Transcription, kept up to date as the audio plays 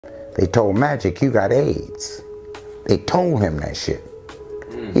They told Magic, you got AIDS. They told him that shit.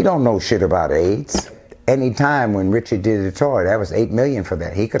 He don't know shit about AIDS. Anytime when Richard did the tour, that was $8 million for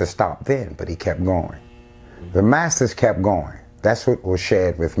that. He could have stopped then, but he kept going. The Masters kept going. That's what was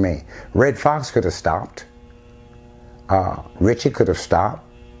shared with me. Red Fox could have stopped. Richard could have stopped.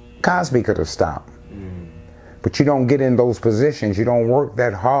 Cosby could have stopped. But you don't get in those positions. You don't work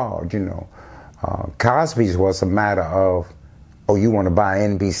that hard, you know. Cosby's was a matter of, oh, you want to buy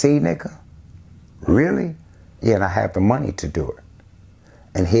NBC, nigga? Really? Yeah, and I have the money to do it.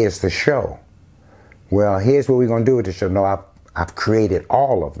 And here's the show. Well, here's what we're going to do with the show. No, I've created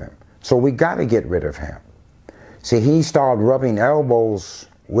all of them. So we got to get rid of him. See, he started rubbing elbows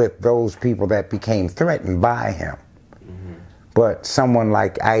with those people that became threatened by him. But someone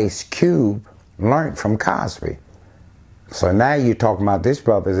like Ice Cube learned from Cosby. So now you're talking about this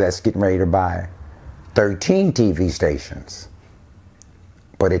brother that's getting ready to buy 13 TV stations.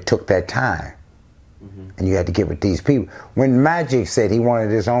 But it took that time. And you had to get with these people. When Magic said he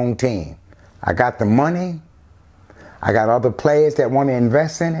wanted his own team, I got the money, I got other players that want to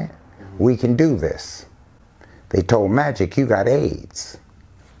invest in it, we can do this. They told Magic, you got AIDS.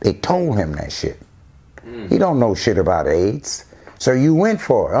 They told him that shit. He don't know shit about AIDS. So you went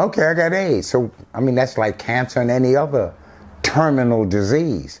for it. Okay, I got AIDS. So, I mean, that's like cancer and any other terminal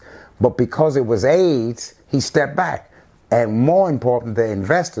disease. But because it was AIDS, he stepped back. And more important, the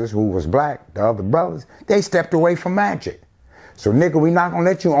investors, who was black, the other brothers, they stepped away from Magic. So, nigga, we're not going to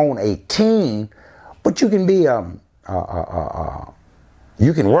let you own a team, but you can be,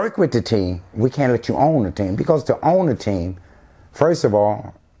 you can work with the team. We can't let you own the team. Because to own a team, first of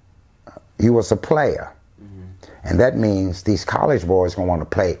all, you was a player. And that means these college boys going to want to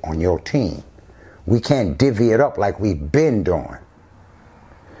play on your team. We can't divvy it up like we've been doing.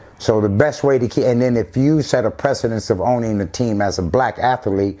 So the best way to keep, and then if you set a precedence of owning the team as a black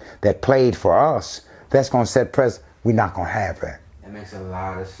athlete that played for us, that's going to set precedent. We're not going to have that. That makes a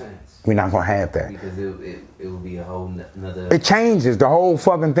lot of sense. We're not going to have that. Because it will be a whole nother... It changes. The whole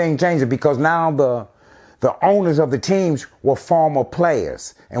fucking thing changes because now the owners of the teams were former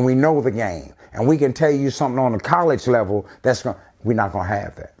players and we know the game. And we can tell you something on the college level we're not going to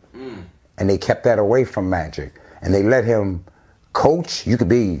have that. And they kept that away from Magic. And they let him coach. You could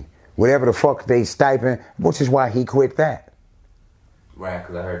be whatever the fuck they stipend, which is why he quit that. Right,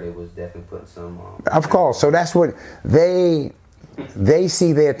 because I heard they was definitely putting some on. Of course. So that's what they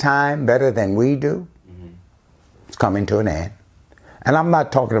see their time better than we do. It's coming to an end. And I'm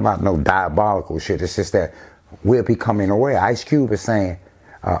not talking about no diabolical shit. It's just that we're becoming aware. Ice Cube is saying,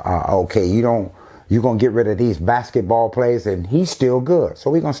 okay, you're going to get rid of these basketball players, and he's still good.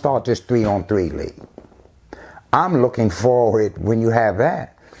 So we're going to start this 3-on-3 league. I'm looking forward when you have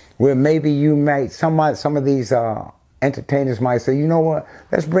that, where maybe you might, some of these entertainers might say, you know what,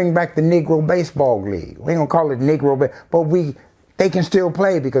 let's bring back the Negro Baseball League. We ain't going to call it Negro, but they can still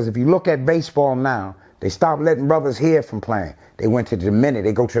play, because if you look at baseball now, they stopped letting brothers here from playing. They went to the Dominican.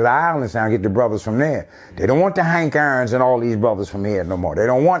 They go to the islands now and get the brothers from there. They don't want the Hank Aaron's and all these brothers from here no more. They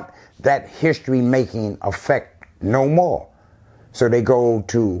don't want that history-making effect no more. So they go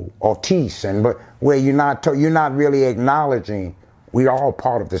to Ortiz, but where you're not really acknowledging we are all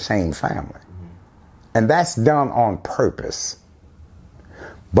part of the same family. And that's done on purpose.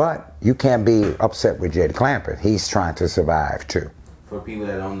 But you can't be upset with Jed Clampett. He's trying to survive too. For people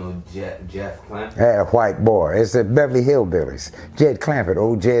that don't know Jeff Clampett. Yeah, white boy. It's the Beverly Hillbillies. Jed Clampett,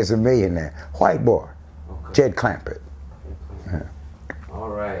 old Jed's a millionaire. White boy. Okay. Jed Clampett. Yeah. All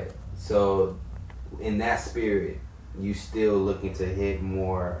right. So in that spirit, you still looking to hit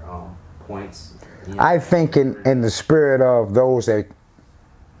more points? I think in the spirit of those that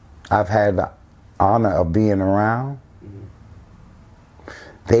I've had the honor of being around,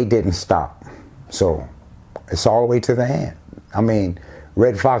 they didn't stop. So it's all the way to the end. I mean,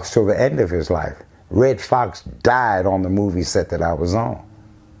 Red Fox till the end of his life. Red Fox died on the movie set that I was on.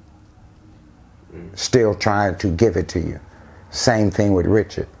 Still trying to give it to you. Same thing with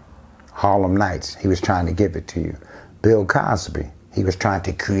Richard. Harlem Nights, he was trying to give it to you. Bill Cosby, he was trying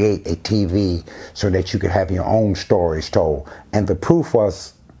to create a TV so that you could have your own stories told. And the proof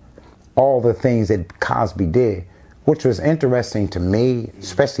was all the things that Cosby did, which was interesting to me,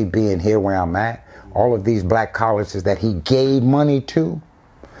 especially being here where I'm at. All of these black colleges that he gave money to,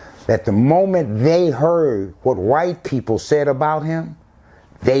 that the moment they heard what white people said about him,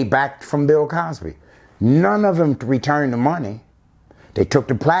 they backed from Bill Cosby. None of them returned the money. They took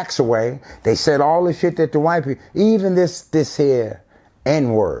the plaques away. They said all the shit that the white people, even this here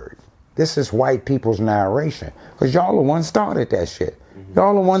N-word, this is white people's narration. Because y'all the ones started that shit.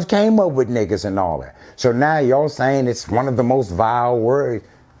 Y'all the ones came up with niggas and all that. So now y'all saying it's one of the most vile words.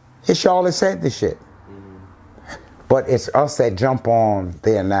 It's y'all that said this shit. But it's us that jump on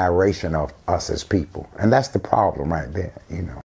their narration of us as people. And that's the problem right there, you know.